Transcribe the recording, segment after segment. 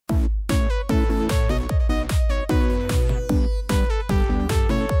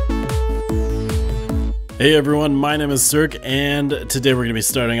Hey everyone, my name is Cirque, and today we're going to be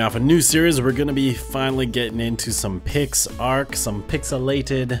starting off a new series. We're going to be finally getting into some PixArk, some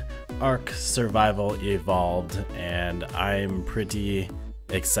pixelated Ark Survival Evolved, and I'm pretty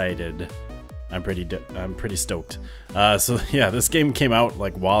excited. I'm pretty stoked. So yeah, this game came out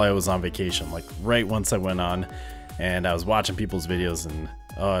like while I was on vacation, like right once I went on, and I was watching people's videos, and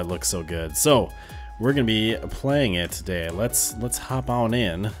oh, it looks so good. So we're going to be playing it today. Let's hop on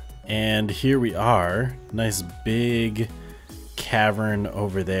in. And here we are, nice big cavern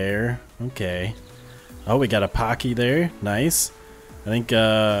over there. Okay. Oh, we got a Pocky there, nice. I think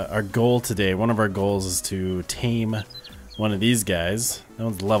our goal today, one of our goals is to tame one of these guys. That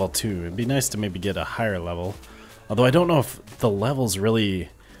one's level 2. It'd be nice to maybe get a higher level. Although I don't know if the levels really,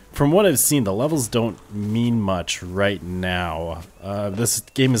 from what I've seen, the levels don't mean much right now. This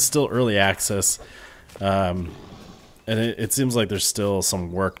game is still early access. And it seems like there's still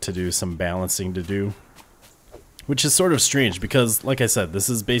some work to do, some balancing to do, which is sort of strange because, like I said, this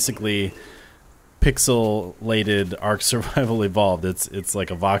is basically pixelated Ark Survival Evolved. It's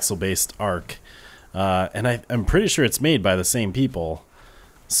like a voxel-based Ark, and I'm pretty sure it's made by the same people.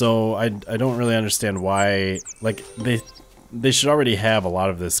 So I don't really understand why. Like they should already have a lot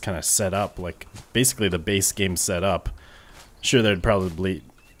of this kind of set up, like basically the base game set up. Sure, there'd probably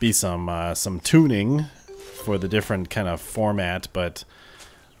be some tuning for the different kind of format, but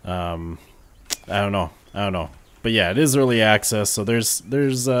I don't know. But yeah, it is early access, so there's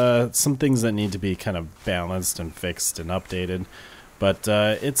some things that need to be kind of balanced and fixed and updated, but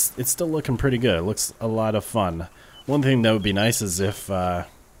it's still looking pretty good. It looks a lot of fun. One thing that would be nice is if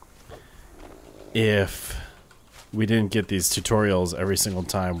we didn't get these tutorials every single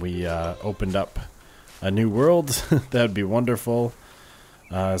time we opened up a new world. That would be wonderful.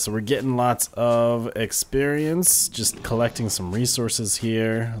 So we're getting lots of experience, just collecting some resources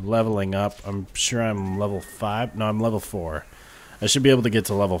here, leveling up. I'm sure I'm level 5. No, I'm level 4. I should be able to get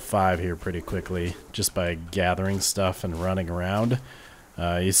to level 5 here pretty quickly, just by gathering stuff and running around.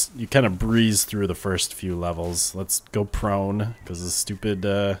 You kind of breeze through the first few levels. Let's go prone, because of the stupid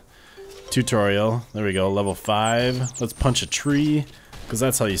tutorial. There we go, level 5. Let's punch a tree, because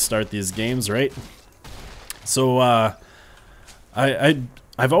that's how you start these games, right? So,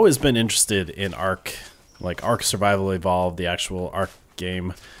 I've always been interested in Ark, like Ark Survival Evolved, the actual Ark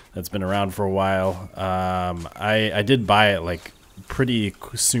game that's been around for a while. I did buy it like pretty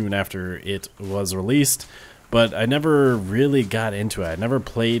soon after it was released, but I never really got into it. I never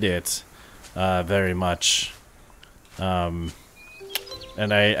played it very much, and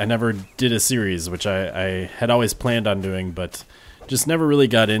I never did a series, which I had always planned on doing, but just never really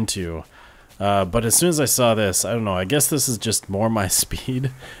got into. But as soon as I saw this, I don't know, I guess this is just more my speed.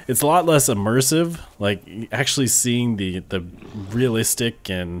 It's a lot less immersive, like actually seeing the realistic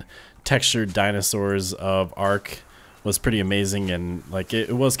and textured dinosaurs of Ark was pretty amazing, and like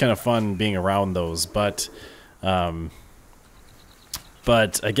it was kind of fun being around those, but I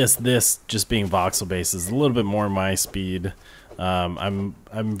guess this just being voxel based is a little bit more my speed. I'm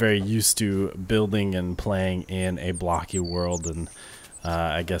very used to building and playing in a blocky world, and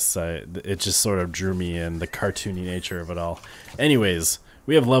I guess it just sort of drew me in, the cartoony nature of it all. Anyways,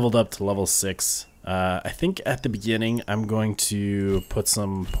 we have leveled up to level 6. I think at the beginning I'm going to put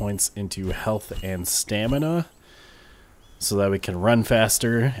some points into health and stamina so that we can run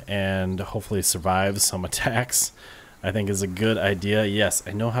faster and hopefully survive some attacks. I think is a good idea. Yes,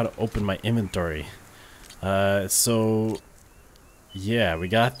 I know how to open my inventory. So yeah, we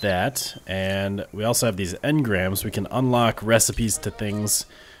got that, and we also have these engrams. We can unlock recipes to things.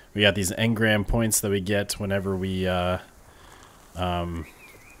 We got these engram points that we get whenever we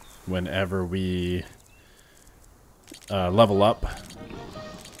level up.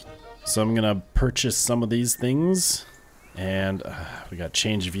 So I'm gonna purchase some of these things, and we got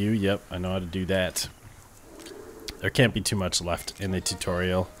change view. Yep, I know how to do that. There can't be too much left in the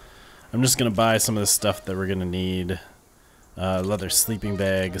tutorial. I'm just gonna buy some of the stuff that we're gonna need. Leather sleeping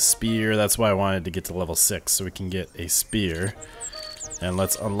bag, a spear. That's why I wanted to get to level 6, so we can get a spear. And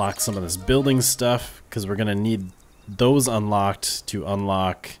let's unlock some of this building stuff, because we're going to need those unlocked to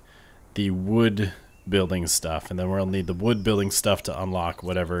unlock the wood building stuff. And then we'll need the wood building stuff to unlock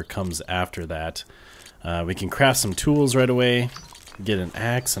whatever comes after that. We can craft some tools right away. Get an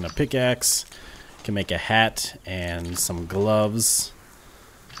axe and a pickaxe. Can make a hat and some gloves.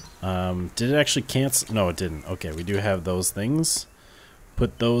 Did it actually cancel? No, it didn't. Okay, we do have those things.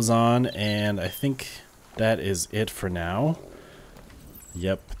 Put those on, and I think that is it for now.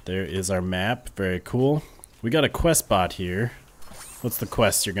 Yep, there is our map. Very cool. We got a quest bot here. What's the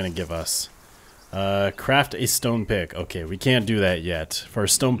quest you're going to give us? Craft a stone pick. Okay, we can't do that yet. For a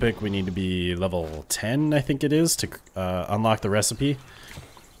stone pick, we need to be level 10, I think it is, to unlock the recipe.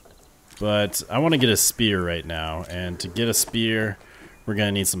 But I want to get a spear right now, and to get a spear, we're going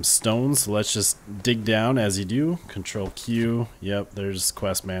to need some stones. So let's just dig down as you do. Control Q. Yep, there's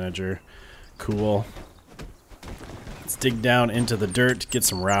quest manager. Cool. Let's dig down into the dirt, get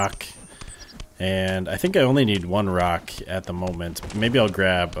some rock. And I think I only need one rock at the moment. Maybe I'll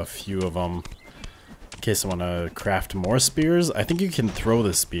grab a few of them in case I want to craft more spears. I think you can throw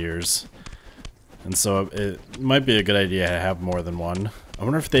the spears, and so it might be a good idea to have more than one. I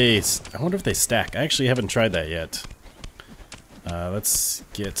wonder if they stack. I actually haven't tried that yet. Let's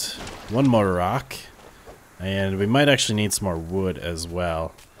get one more rock, and we might actually need some more wood as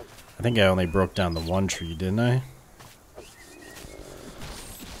well. I think I only broke down the one tree, didn't I?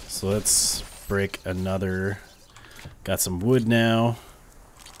 So let's break another. Got some wood now.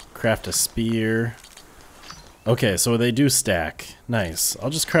 Craft a spear. Okay, so they do stack. Nice.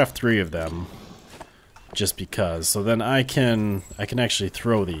 I'll just craft 3 of them, just because. So then I can actually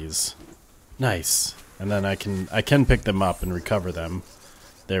throw these. Nice. And then I can pick them up and recover them.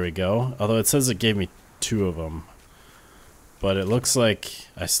 There we go. Although it says it gave me 2 of them, but it looks like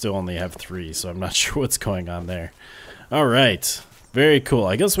I still only have 3, so I'm not sure what's going on there. All right. Very cool.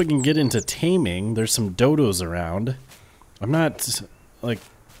 I guess we can get into taming. There's some dodos around. I'm not like.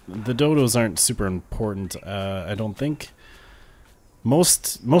 The dodos aren't super important, I don't think.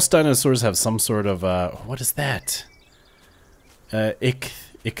 Most dinosaurs have some sort of, what is that?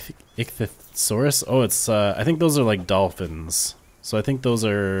 Ichthyosaurus? Oh, it's, I think those are like dolphins. So I think those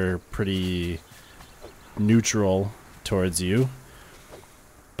are pretty neutral towards you.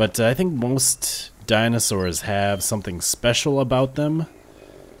 But I think most dinosaurs have something special about them.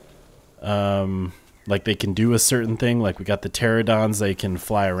 Like they can do a certain thing. Like we got the pterodons they can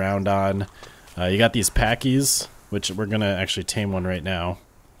fly around on. You got these packies, which we're gonna actually tame one right now,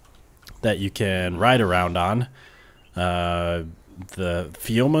 that you can ride around on. The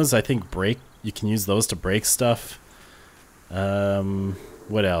Fiomas, I think, break. You can use those to break stuff.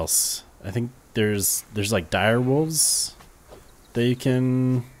 What else? I think there's like dire wolves that you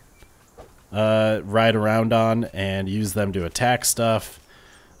can ride around on and use them to attack stuff.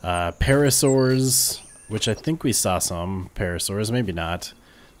 Parasaurs, which I think we saw some parasaurs, maybe not.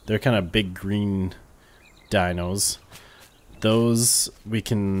 They're kind of big green dinos. Those we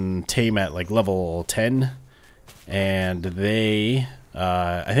can tame at like level 10, and they,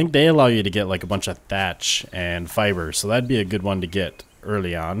 I think they allow you to get like a bunch of thatch and fiber, so that'd be a good one to get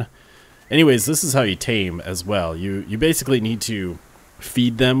early on. Anyways, this is how you tame as well. You basically need to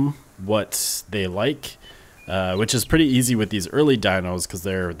feed them what they like. Which is pretty easy with these early dinos because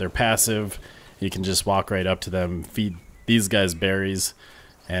they're passive. You can just walk right up to them, feed these guys berries,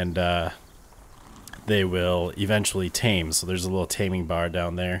 and they will eventually tame. So there's a little taming bar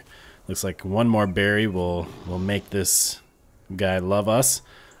down there. Looks like one more berry will make this guy love us.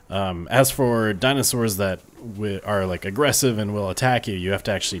 As for dinosaurs that are like aggressive and will attack you, you have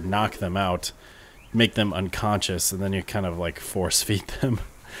to actually knock them out, make them unconscious, and then you kind of like force feed them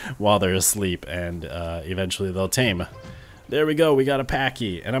while they're asleep, and eventually they'll tame. There we go, we got a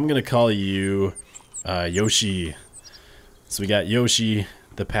Packy, and I'm gonna call you Yoshi. So we got Yoshi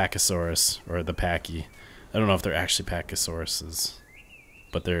the Pachysaurus, or the Packy. I don't know if they're actually Pachysauruses,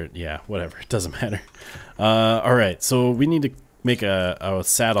 but they're, yeah, whatever, it doesn't matter. Alright, so we need to make a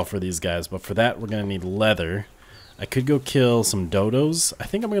saddle for these guys, but for that we're gonna need leather. I could go kill some dodos. I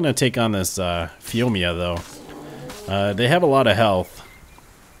think I'm gonna take on this Phiomia though. They have a lot of health,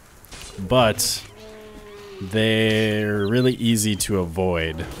 but they're really easy to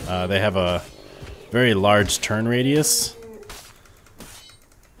avoid. They have a very large turn radius.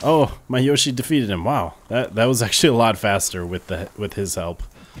 Oh, my Yoshi defeated him. Wow, that was actually a lot faster with his help.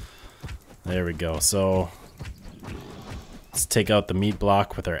 There we go. So let's take out the meat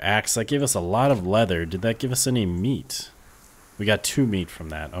block with our axe. That gave us a lot of leather. Did that give us any meat? We got 2 meat from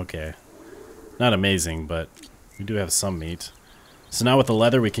that. Okay, not amazing, but we do have some meat. So now with the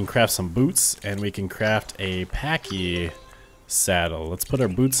leather we can craft some boots, and we can craft a Packy saddle. Let's put our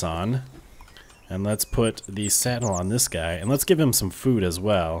boots on, and let's put the saddle on this guy, and let's give him some food as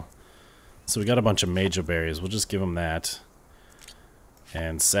well. So we got a bunch of major berries. We'll just give him that.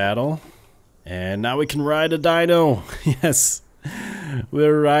 And saddle. And now we can ride a dino. Yes,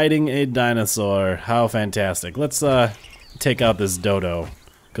 we're riding a dinosaur. How fantastic. Let's take out this dodo,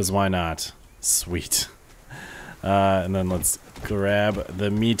 because why not? Sweet. And then let's grab the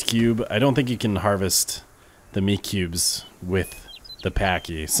meat cube. I don't think you can harvest the meat cubes with the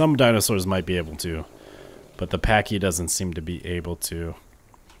Packy. Some dinosaurs might be able to, but the Packy doesn't seem to be able to.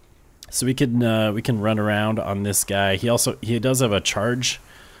 So we can run around on this guy. He does have a charge.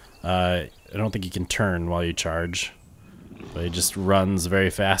 I don't think you can turn while you charge, but he just runs very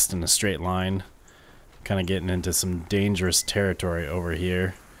fast in a straight line. Kind of getting into some dangerous territory over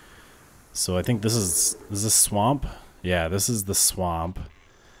here. So I think is this swamp? Yeah, this is the swamp.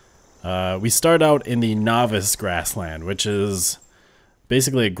 We start out in the novice grassland, which is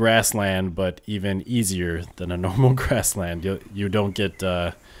basically a grassland, but even easier than a normal grassland. You don't get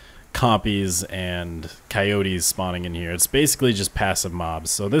compies and coyotes spawning in here. It's basically just passive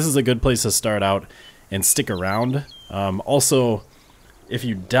mobs. So this is a good place to start out and stick around. Also, if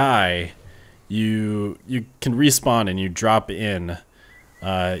you die, you can respawn and you drop in.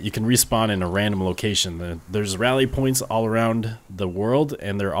 You can respawn in a random location. There's rally points all around the world,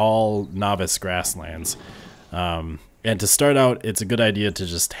 and they're all novice grasslands. And to start out, it's a good idea to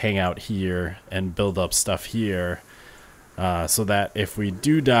just hang out here and build up stuff here, so that if we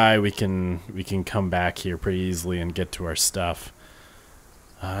do die, we can come back here pretty easily and get to our stuff.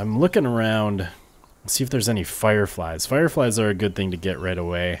 I'm looking around, see if there's any fireflies. Fireflies are a good thing to get right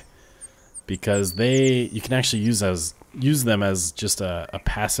away, because you can actually use them as just a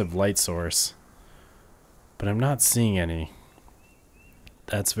passive light source. But I'm not seeing any.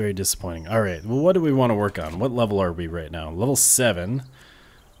 That's very disappointing. Alright, well, what do we want to work on? What level are we right now? Level 7.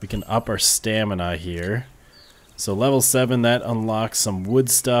 We can up our stamina here. So level 7, that unlocks some wood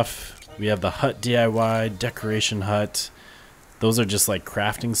stuff. We have the hut DIY, decoration hut. Those are just like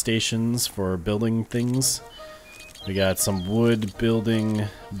crafting stations for building things. We got some wood building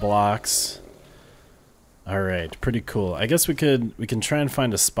blocks. Alright, pretty cool. I guess we can try and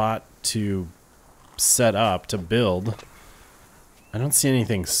find a spot to set up, to build. I don't see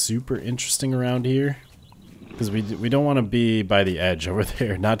anything super interesting around here, because we don't want to be by the edge over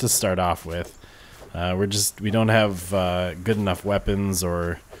there, not to start off with. We don't have good enough weapons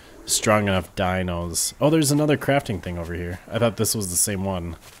or strong enough dinos. Oh, there's another crafting thing over here. I thought this was the same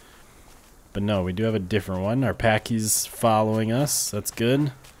one. But no, we do have a different one. Our packy's following us. That's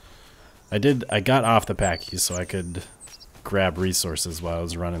good. I got off the packy so I could grab resources while I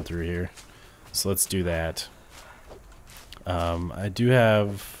was running through here. So let's do that. I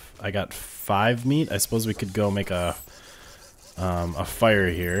got 5 meat. I suppose we could go make a fire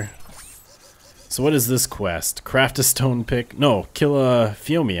here. So what is this quest? Craft a stone pick. No, kill a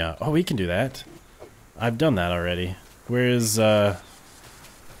Phiomia. Oh, we can do that. I've done that already. Where is the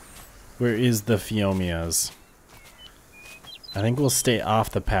Phiomias? I think we'll stay off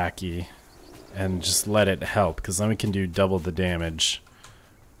the packy and just let it help, because then we can do double the damage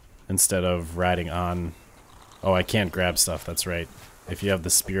instead of riding on. Oh, I can't grab stuff, that's right. If you have the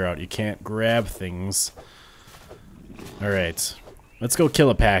spear out, you can't grab things. Alright, let's go kill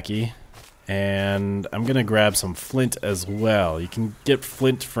a packy. And I'm gonna grab some flint as well. You can get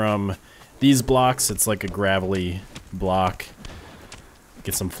flint from these blocks. It's like a gravelly block.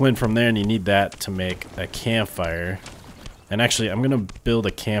 Get some flint from there, and you need that to make a campfire. And actually, I'm gonna build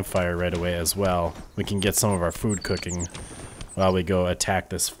a campfire right away as well. We can get some of our food cooking while we go attack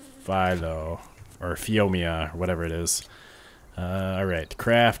this Philo, or Phiomia, or whatever it is. Alright,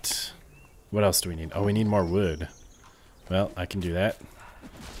 craft. What else do we need? Oh, we need more wood. Well, I can do that.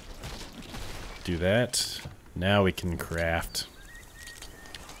 Do that. Now we can craft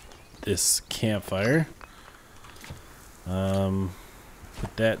this campfire.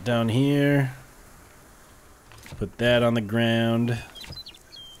 Put that down here. Put that on the ground.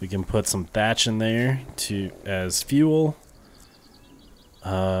 We can put some thatch in there as fuel.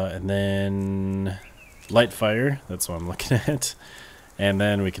 And then light fire. That's what I'm looking at. And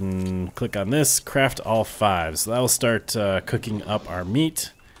then we can click on this, craft all 5. So that will start cooking up our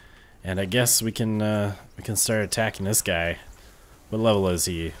meat. And I guess we can start attacking this guy. What level is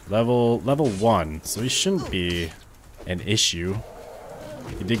he? Level 1. So he shouldn't be an issue.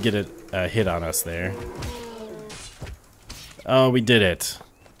 He did get a hit on us there. Oh, we did it.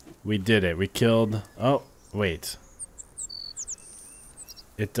 We did it. We killed... Oh, wait.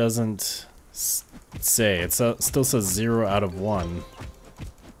 It doesn't say. It still says 0 out of 1.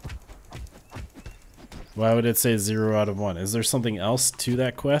 Why would it say 0 out of 1? Is there something else to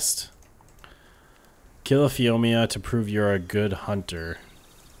that quest? Kill a Phiomia to prove you're a good hunter.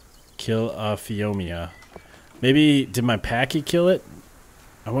 Kill a Phiomia. Maybe, did my packy kill it?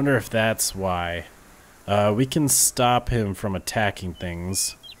 I wonder if that's why. We can stop him from attacking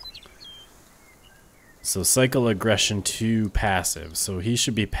things. So cycle aggression to passive. So he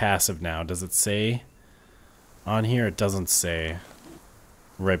should be passive now. Does it say on here? It doesn't say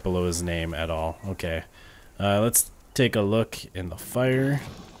right below his name at all. Okay. Let's take a look in the fire.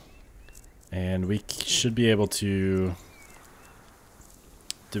 And we should be able to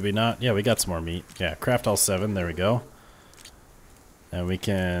Did we not? Yeah, we got some more meat. Yeah, craft all 7. There we go. And we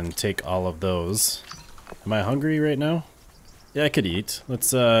can take all of those. Am I hungry right now? Yeah, I could eat.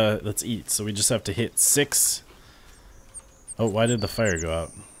 Let's eat. So we just have to hit 6. Oh, why did the fire go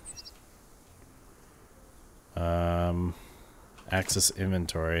out? Access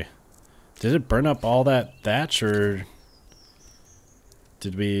inventory. Did it burn up all that thatch, or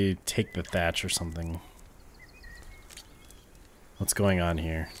did we take the thatch or something? What's going on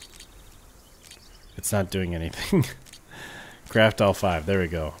here? It's not doing anything. Craft all 5. There we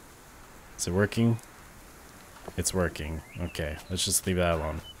go. Is it working? It's working. Okay, let's just leave that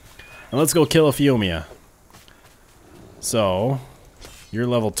alone. And let's go kill a Phiomia. So, you're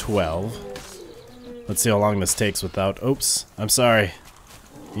level 12. Let's see how long this takes without... Oops, I'm sorry.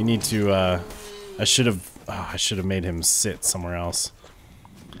 You need to, I should have made him sit somewhere else.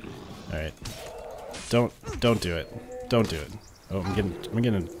 Alright. Don't do it. Don't do it. Oh, I'm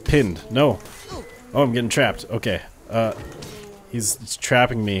getting pinned. No. Oh, I'm getting trapped. Okay. He's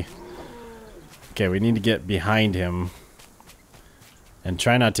trapping me. Okay, we need to get behind him. And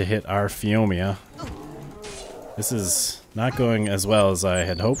try not to hit our Phiomia. This is not going as well as I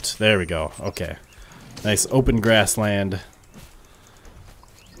had hoped. There we go. Okay. Nice open grassland.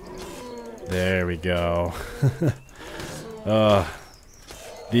 There we go.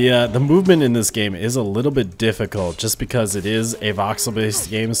 The movement in this game is a little bit difficult just because it is a voxel-based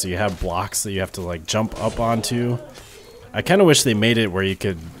game, so you have blocks that you have to like jump up onto. I kind of wish they made it where you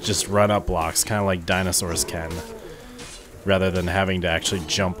could just run up blocks, kind of like dinosaurs can, rather than having to actually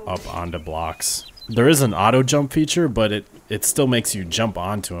jump up onto blocks. There is an auto jump feature, but it still makes you jump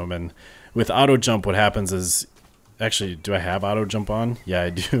onto them, and with auto jump what happens is, actually, do I have auto jump on? Yeah, I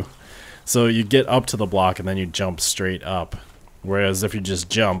do. So you get up to the block and then you jump straight up. Whereas if you just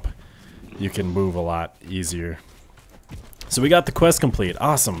jump, you can move a lot easier. So we got the quest complete.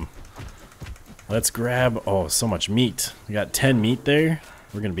 Awesome. Let's grab, oh, so much meat. We got 10 meat there.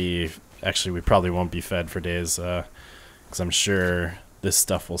 We're gonna be, actually we probably won't be fed for days, because I'm sure this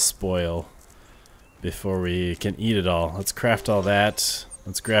stuff will spoil before we can eat it all. Let's craft all that.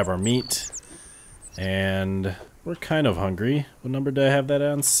 Let's grab our meat. And we're kind of hungry. What number do I have that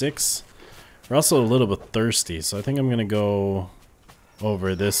on? 6? We're also a little bit thirsty, so I think I'm gonna go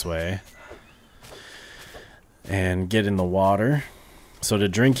over this way and get in the water. So to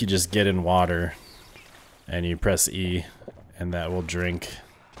drink, you just get in water and you press E and that will drink.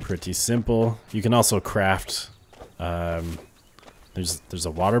 Pretty simple. You can also craft, there's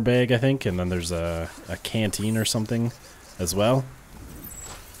a water bag, I think, and then there's a canteen or something as well.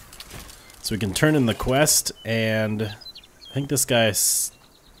 So we can turn in the quest, and I think this guy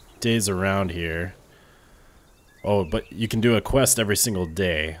stays around here. Oh, but you can do a quest every single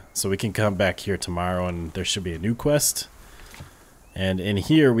day. So we can come back here tomorrow and there should be a new quest. And in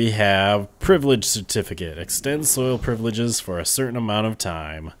here we have Privilege Certificate. Extend soil privileges for a certain amount of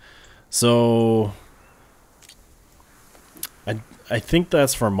time. So I think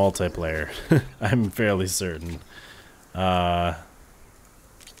that's for multiplayer. I'm fairly certain. Like,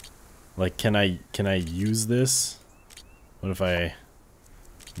 can I use this? What if I...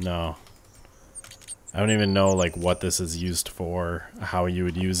 No. I don't even know like what this is used for, how you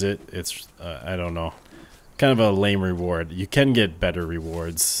would use it. It's I don't know. Kind of a lame reward. You can get better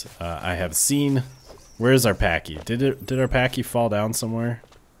rewards. I have seen. Where is our Packy? Did our Packy fall down somewhere?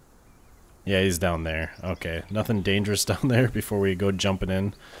 Yeah, he's down there. Okay, nothing dangerous down there before we go jumping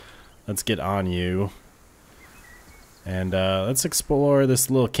in. Let's get on you. And let's explore this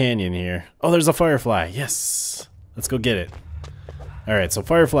little canyon here. Oh, there's a firefly. Yes. Let's go get it. Alright, so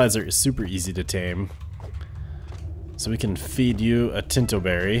fireflies are super easy to tame. So we can feed you a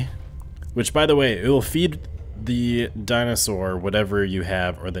Tintoberry. Which, by the way, it will feed the dinosaur whatever you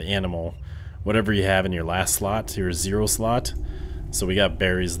have, or the animal, whatever you have in your last slot, your 0 slot. So we got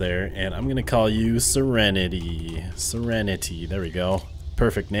berries there, and I'm gonna call you Serenity. Serenity, there we go.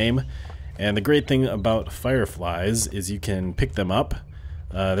 Perfect name. And the great thing about fireflies is you can pick them up.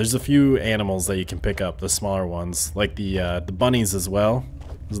 There's a few animals that you can pick up, the smaller ones, like the bunnies as well.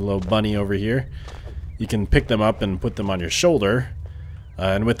 There's a little bunny over here. You can pick them up and put them on your shoulder.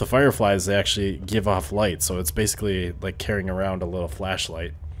 And with the fireflies, they actually give off light, so it's basically like carrying around a little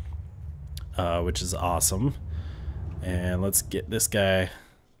flashlight, which is awesome. And let's get this guy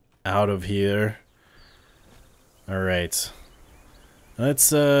out of here. Alright.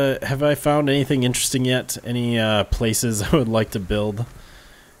 Let's, have I found anything interesting yet? Any places I would like to build?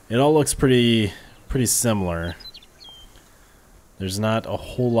 It all looks pretty similar. There's not a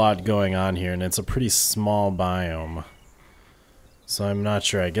whole lot going on here, and it's a pretty small biome. So I'm not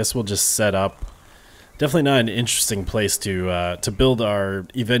sure. I guess we'll just set up Definitely not an interesting place to build our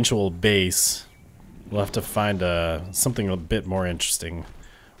eventual base. We'll have to find something a bit more interesting,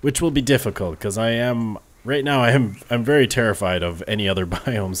 which will be difficult because right now I'm very terrified of any other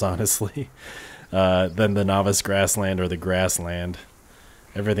biomes, honestly, than the novice grassland or the grassland.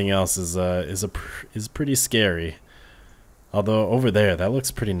 Everything else is pretty scary. Although over there, that looks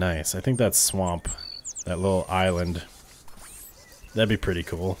pretty nice. I think that's swamp, that little island. That'd be pretty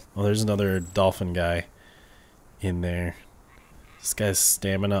cool. Oh, there's another dolphin guy in there. This guy's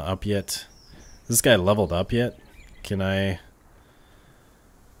stamina up yet? Is this guy leveled up yet? I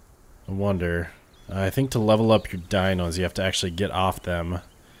wonder. I think to level up your dinos, you have to actually get off them.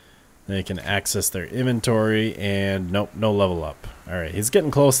 Then you can access their inventory, and nope, no level up. Alright, he's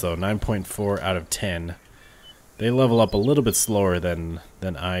getting close though, 9.4 out of 10. They level up a little bit slower than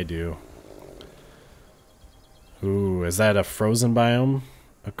I do. Ooh, is that a frozen biome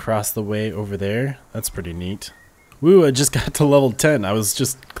across the way over there? That's pretty neat. Woo, I just got to level 10. I was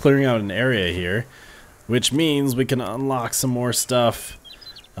just clearing out an area here, which means we can unlock some more stuff.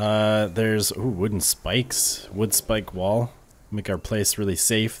 There's wooden spikes, wood spike wall. Make our place really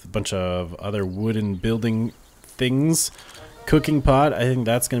safe. A bunch of other wooden building things. Cooking pot, I think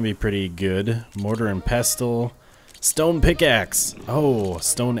that's going to be pretty good. Mortar and pestle. Stone pickaxe. Oh,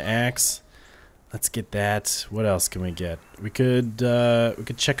 stone axe. Let's get that. What else can we get? We could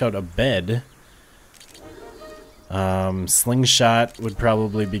check out a bed. Slingshot would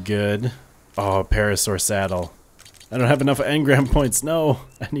probably be good. Oh, parasaur saddle. I don't have enough engram points. No,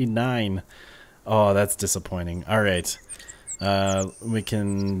 I need 9. Oh, that's disappointing. All right. We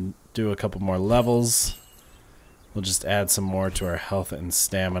can do a couple more levels. We'll just add some more to our health and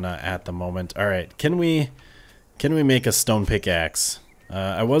stamina at the moment. All right. Can we make a stone pickaxe?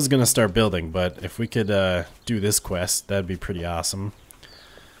 I was gonna start building, but if we could do this quest, that'd be pretty awesome.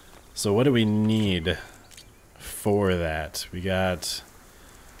 So what do we need for that? We got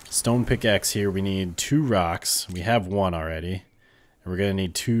stone pickaxe here. We need 2 rocks. We have 1 already, and we're gonna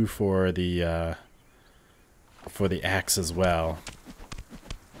need 2 for the axe as well.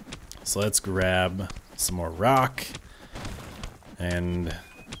 So let's grab some more rock and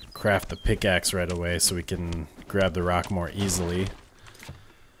craft the pickaxe right away so we can grab the rock more easily.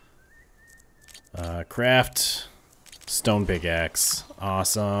 Craft stone pickaxe.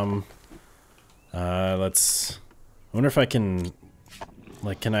 Awesome. I wonder if I can,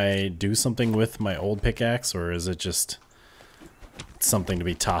 can I do something with my old pickaxe, or is it just something to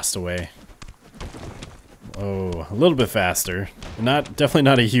be tossed away? Oh, a little bit faster. Definitely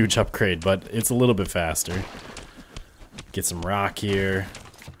not a huge upgrade, but it's a little bit faster. Get some rock here.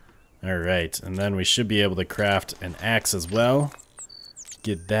 Alright, and then we should be able to craft an axe as well.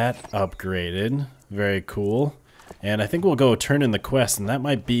 Get that upgraded. Very cool. And I think we'll go turn in the quest, and that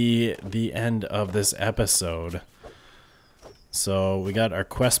might be the end of this episode. So we got our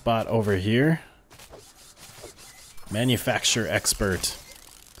quest bot over here. Manufacture expert.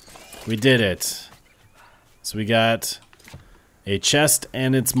 We did it. So we got a chest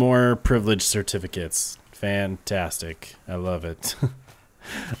and it's more privilege certificates. Fantastic. I love it.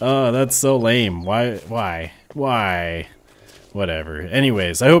 Oh, that's so lame. Why? Whatever.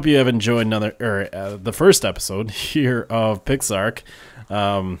 Anyways, I hope you have enjoyed the first episode here of PixArk.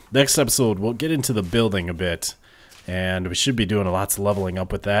 Next episode, we'll get into the building a bit, and we should be doing lots of leveling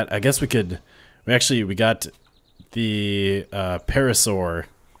up with that. I guess we got the parasaur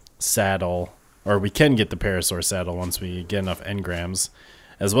saddle, or we can get the parasaur saddle once we get enough engrams,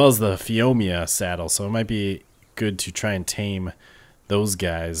 as well as the Phiomia saddle. So it might be good to try and tame those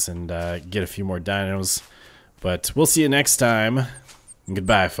guys and get a few more dinos. But we'll see you next time.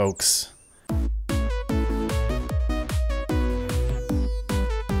 Goodbye, folks.